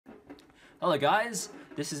Hello guys,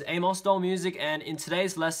 this is Amosdoll Music, and in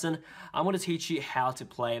today's lesson I'm going to teach you how to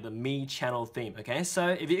play the Me channel theme, okay? So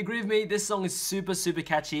if you agree with me, this song is super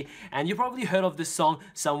catchy, and you've probably heard of this song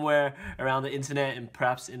somewhere around the internet and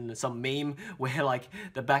perhaps in some meme where like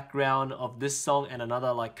the background of this song and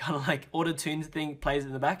another like kind of like auto-tune thing plays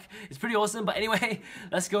in the back. It's pretty awesome, but anyway,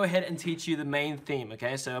 let's go ahead and teach you the main theme,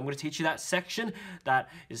 okay? So I'm going to teach you that section that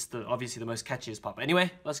is obviously the most catchiest part. But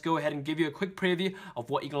anyway, let's go ahead and give you a quick preview of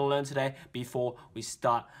what you're going to learn today before we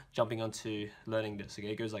start jumping onto learning this, okay?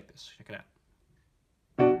 It goes like this. Check it out.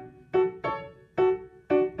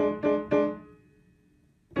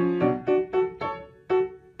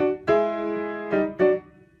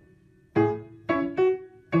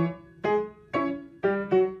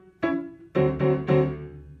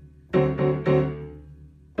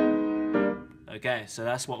 Okay, so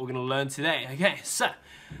that's what we're going to learn today.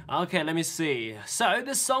 Okay, let me see. So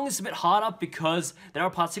this song is a bit harder because there are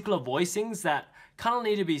particular voicings that kind of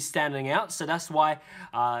need to be standing out. So that's why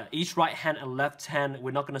each right hand and left hand,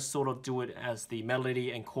 we're not going to sort of do it as the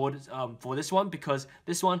melody and chord for this one, because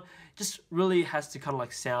this one just really has to kind of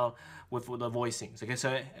like sound with the voicings. Okay,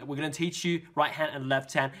 so we're going to teach you right hand and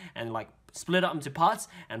left hand and like split it up into parts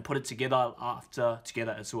and put it together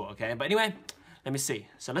together as well. Okay, but anyway, let me see.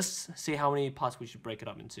 So let's see how many parts we should break it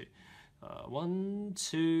up into. 1,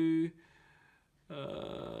 2,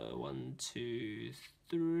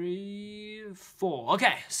 3, 4.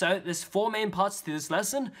 Okay, so there's 4 main parts to this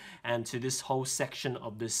lesson and to this whole section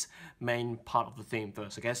of this main part of the theme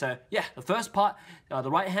first. Okay, so yeah, the first part,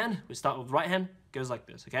 the right hand, we start with right hand, goes like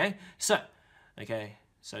this. Okay,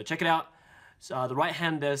 so check it out. So the right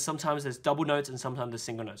hand, sometimes there's double notes and sometimes there's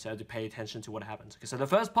single notes, so you have to pay attention to what happens. Okay, so the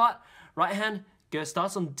first part, right hand,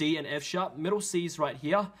 starts on D and F sharp, middle C is right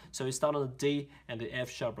here, so we start on the D and the F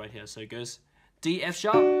sharp right here. So it goes D, F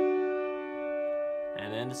sharp,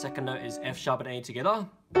 and then the second note is F sharp and A together,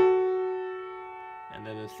 and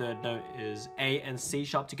then the third note is A and C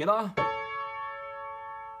sharp together,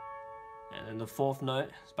 and then the fourth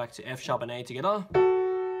note is back to F sharp and A together,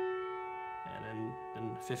 and then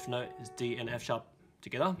the fifth note is D and F sharp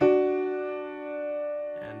together,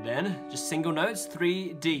 and then just single notes,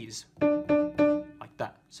 3 Ds, like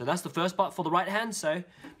that. So that's the first part for the right hand, so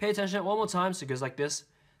pay attention one more time. So it goes like this.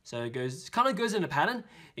 So it kind of goes in a pattern.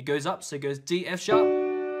 It goes up, so it goes D, F sharp,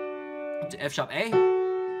 to F sharp A,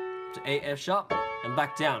 to A, F sharp, and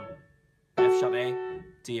back down. F sharp A,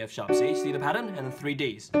 D, F sharp. See the pattern? And then 3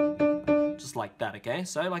 Ds. Just like that, okay?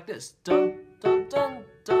 So like this. Dun, dun, dun,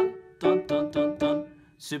 dun, dun, dun, dun, dun.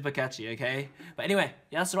 Super catchy, okay? But anyway,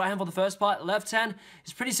 that's the right hand for the first part. Left hand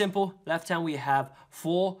is pretty simple. Left hand, we have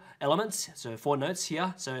 4 elements, so 4 notes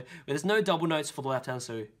here. So there's no double notes for the left hand,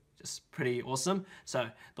 so just pretty awesome. So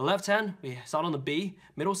the left hand, we start on the B,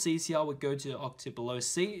 middle C is here, we go to the octave below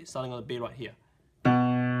C, starting on the B right here.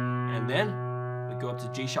 And then we go up to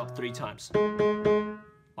G sharp 3 times.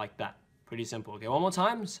 Like that. Pretty simple. Okay, one more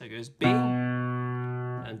time. So it goes B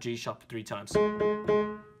and G sharp 3 times.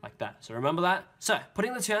 Like that. So remember that. So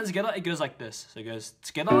putting the 2 hands together, it goes like this. So it goes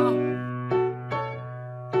together, and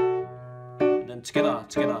then together,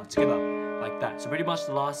 like that. So pretty much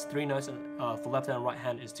the last 3 notes for left hand and right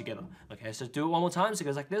hand is together. Okay, so do it one more time. So it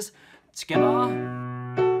goes like this. Together,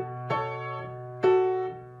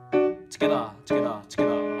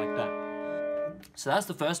 like that. So that's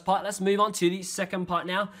the first part. Let's move on to the second part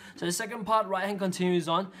now. So the second part, right hand continues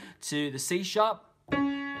on to the C sharp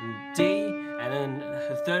and D, and then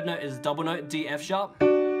the third note is double note D, F sharp,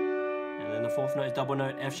 and then the fourth note is double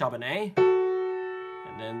note F sharp and A,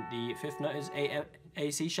 and then the fifth note is A,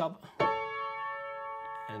 C sharp,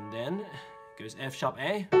 and then it goes F sharp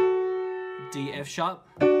A, D, F sharp,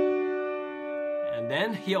 and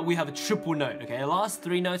then here we have a triple note. Okay, the last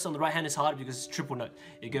 3 notes on the right hand is hard because it's triple note.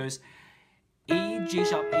 It goes E, G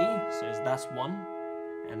sharp, E, so that's 1,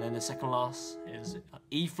 and then the second last is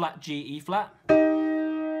E flat, G, E flat,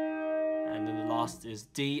 and then the last is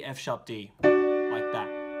D, F sharp, D, like that.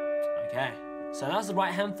 Okay, so that's the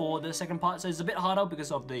right hand for the second part. So it's a bit harder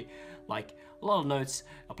because of the, like, a lot of notes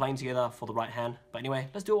are playing together for the right hand. But anyway,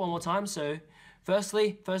 let's do it one more time. So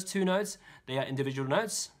firstly, first 2 notes, they are individual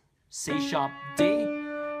notes, C sharp, D,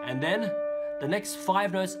 and then the next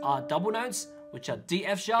 5 notes are double notes, which are D,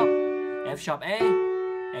 F sharp, F sharp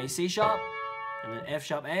A, C sharp, and then F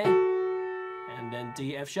sharp A, and then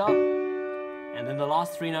D, F sharp, and then the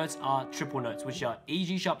last 3 notes are triple notes, which are E,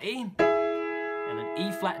 G sharp, E, and then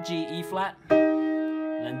E flat, G, E flat,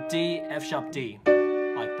 and then D, F sharp, D,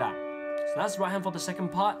 like that. So that's the right hand for the second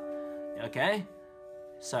part, okay?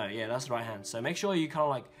 So yeah, that's the right hand. So make sure you kind of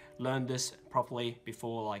like learn this properly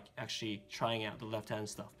before like actually trying out the left hand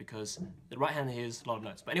stuff, because the right hand hears a lot of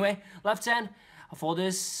notes. But anyway, left hand, for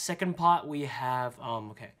this second part we have,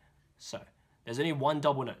 okay, so there's only one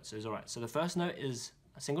double note, so it's alright. So the first note is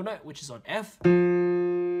a single note, which is on F,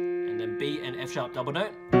 and then B and F sharp double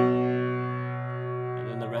note, and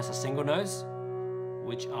then the rest are single notes,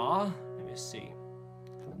 which are, let me see,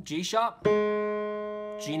 G sharp,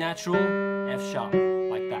 G natural, F sharp,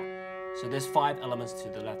 like that. So there's 5 elements to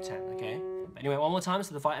the left hand, okay? But anyway, one more time,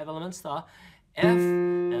 so the 5 elements are F,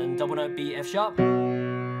 and then double note B, F sharp,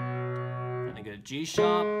 and then go G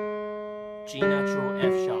sharp, G natural,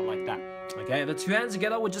 F sharp, like that. Okay, the 2 hands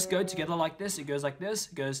together would just go together like this. It goes like this,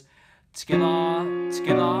 it goes together,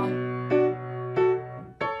 together,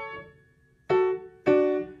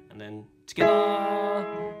 and then together,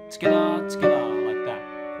 together, together, like that.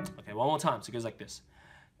 Okay, one more time, so it goes like this.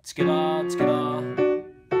 Together, together,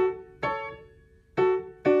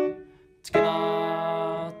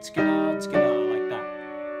 together, together, together, like that.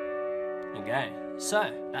 Okay,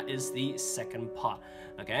 so that is the second part.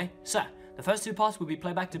 Okay, so the first 2 parts will be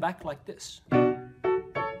played back to back like this.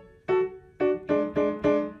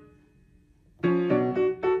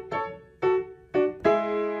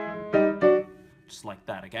 Just like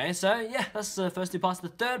that, okay? So yeah, that's the first 2 parts. The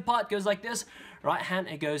third part goes like this. Right hand,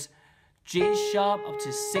 it goes G sharp up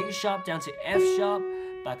to C sharp, down to F sharp,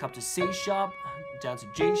 back up to C sharp, down to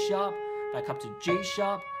G sharp, back up to G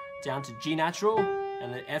sharp, down to G natural,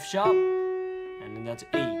 and then F sharp, and then down to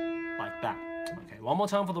E, like that. Okay, one more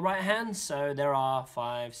time for the right hand. So there are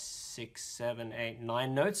 5, 6, 7, 8,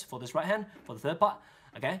 9 notes for this right hand, for the third part.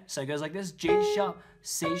 Okay, so it goes like this: G sharp,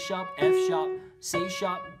 C sharp, F sharp, C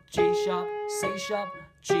sharp, G sharp, C sharp,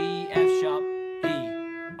 G, F sharp, E,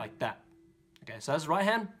 like that. Okay, so that's right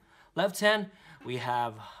hand. Left hand, we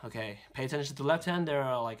have, okay, pay attention to the left hand. There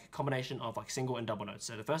are like a combination of like single and double notes.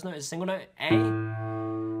 So the first note is single note A,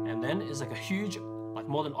 and then it's like a huge, like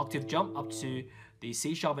more than octave jump up to the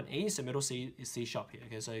C sharp and E. So middle C is C sharp here.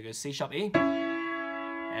 Okay, so it goes C sharp, E,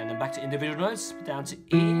 and then back to individual notes, down to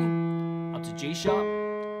E, up to G sharp,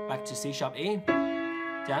 back to C sharp, E,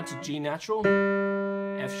 down to G natural,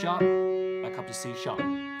 F sharp, back up to C sharp,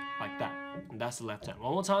 like that. And that's the left hand.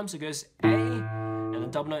 One more time, so it goes A, and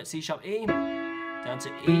then double note C sharp, E, down to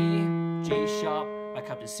E, G sharp, back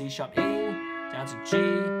up to C sharp, E, down to G,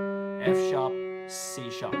 F sharp, C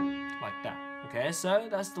sharp, like that. Okay, so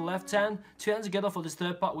that's the left hand. 2 hands together for this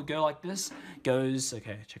third part would go like this. Goes,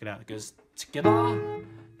 okay, check it out. It goes together,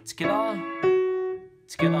 together,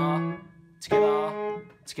 together, together,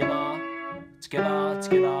 together, together,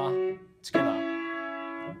 together,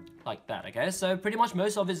 together, like that. Okay, so pretty much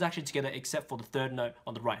most of it is actually together except for the third note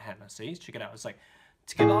on the right hand. See, check it out. It's like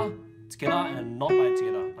together, together, and then not by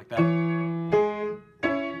together, like that,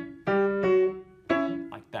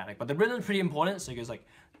 like that. But the rhythm is pretty important, so it goes like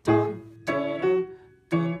dun, dun,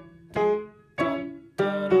 dun, dun, dun,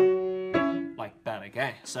 dun, dun, like that.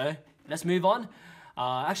 Okay, so let's move on.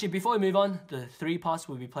 Actually, before we move on, the 3 parts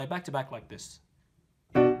will be played back to back like this.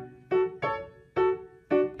 3,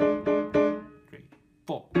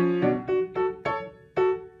 4.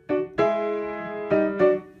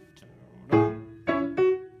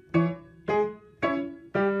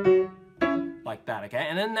 Like that, okay?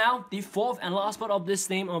 And then now, the 4th and last part of this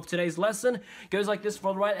theme of today's lesson goes like this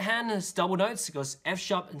for the right hand. It's double notes. It goes F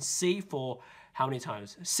sharp and C for how many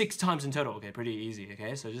times? 6 times in total. Okay, pretty easy,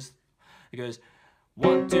 okay? So just, it goes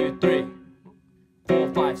 1, 2, 3,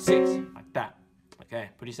 4, 5, 6, like that. Okay,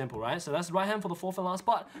 pretty simple, right? So that's the right hand for the 4th and last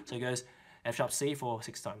part. So it goes F sharp C for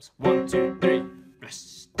 6 times. 1, 2, 3,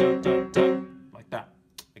 dun, dun, dun, like that.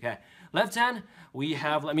 Okay, left hand, we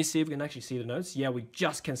have, let me see if we can actually see the notes. Yeah, we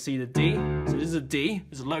just can see the D. So this is a D,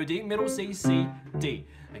 this is a low D, middle C, C, D.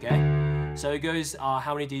 Okay, so it goes,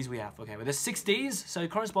 how many Ds we have? Okay, well there's 6 Ds, so it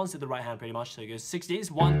corresponds to the right hand pretty much. So it goes 6 Ds,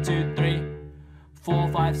 1, 2, 3, 4,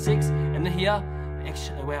 5, 6. And then here,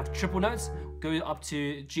 we have triple notes. Go up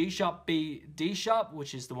to G sharp, B, D sharp,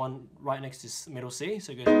 which is the one right next to middle C.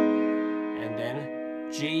 So it goes, and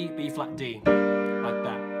then G, B flat, D, like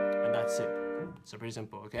that, and that's it. So pretty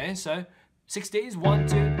simple, okay? So 6 Ds, 1,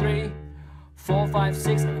 2, 3, 4, 5,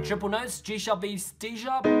 6, and the triple notes, G sharp, B, D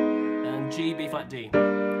sharp, and G, B flat, D,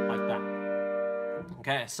 like that.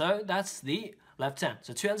 Okay, so that's the left hand.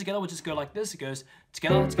 So 2 hands together, we'll just go like this. It goes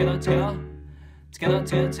together, together, together, together,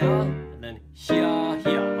 together, together, and then here,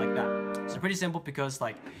 here, like that. So pretty simple because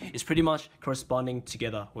like it's pretty much corresponding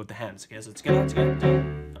together with the hands. Okay, so together, together,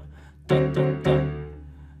 dun, dun, dun, dun,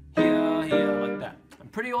 here, here, like that.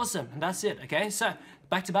 And pretty awesome. And that's it. Okay, so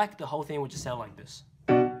back to back, the whole thing would just sound like this.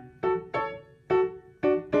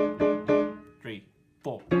 3,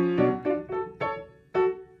 4.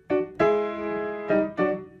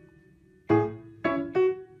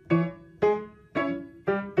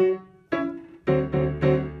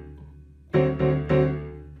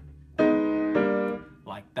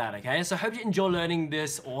 Okay, so I hope you enjoy learning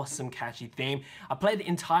this awesome catchy theme. I played the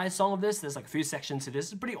entire song of this. There's like a few sections to this.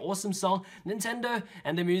 It's a pretty awesome song. Nintendo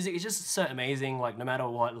and the music is just so amazing. Like no matter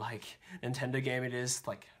what like Nintendo game it is,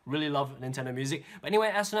 like really love Nintendo music. But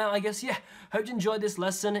anyway, as for now, I guess yeah, hope you enjoyed this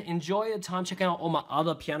lesson. Enjoy your time checking out all my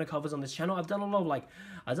other piano covers on this channel. I've done a lot of like,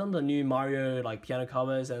 I've done the new Mario like piano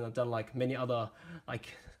covers, and I've done like many other like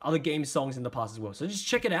other game songs in the past as well. So just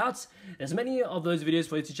check it out. There's many of those videos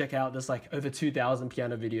for you to check out. There's like over 2,000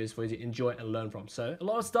 piano videos for you to enjoy and learn from. So a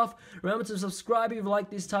lot of stuff. Remember to subscribe if you like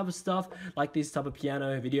this type of stuff, like these type of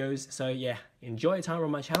piano videos. So yeah, enjoy your time on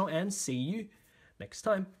my channel and see you next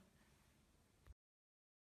time.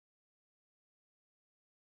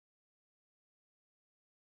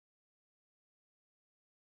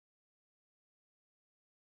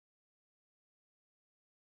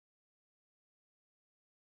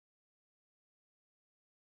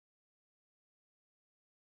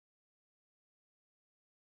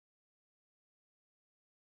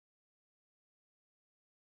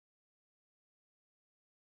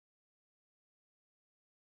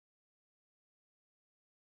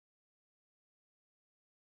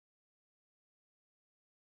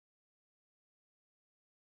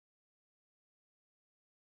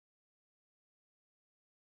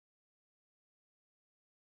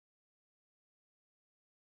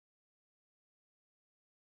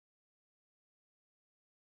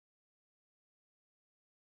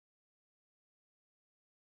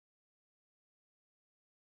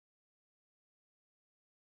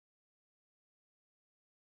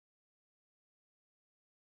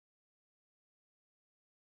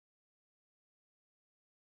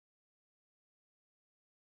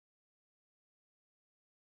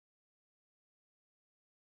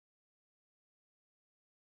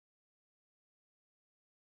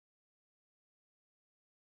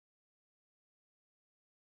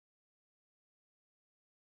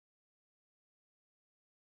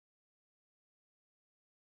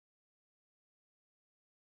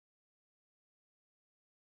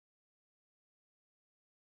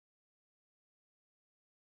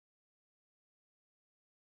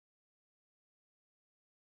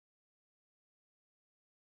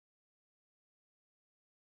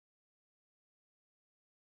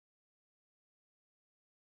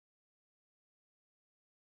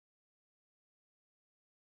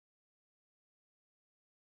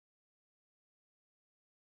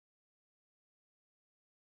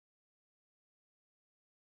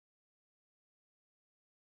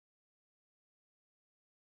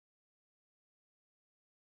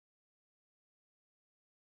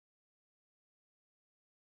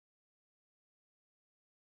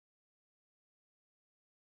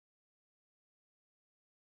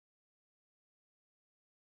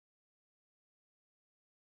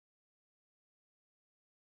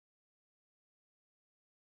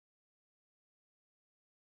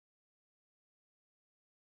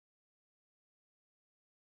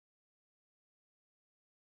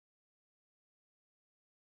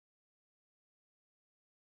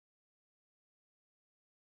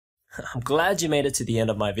 I'm glad you made it to the end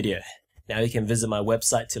of my video. Now you can visit my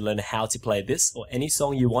website to learn how to play this or any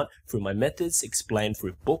song you want through my methods explained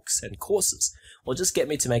through books and courses, or just get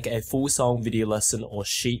me to make a full song video lesson or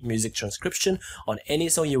sheet music transcription on any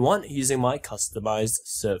song you want using my customized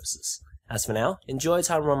services. As for now, enjoy your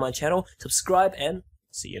time on my channel, subscribe, and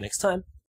see you next time.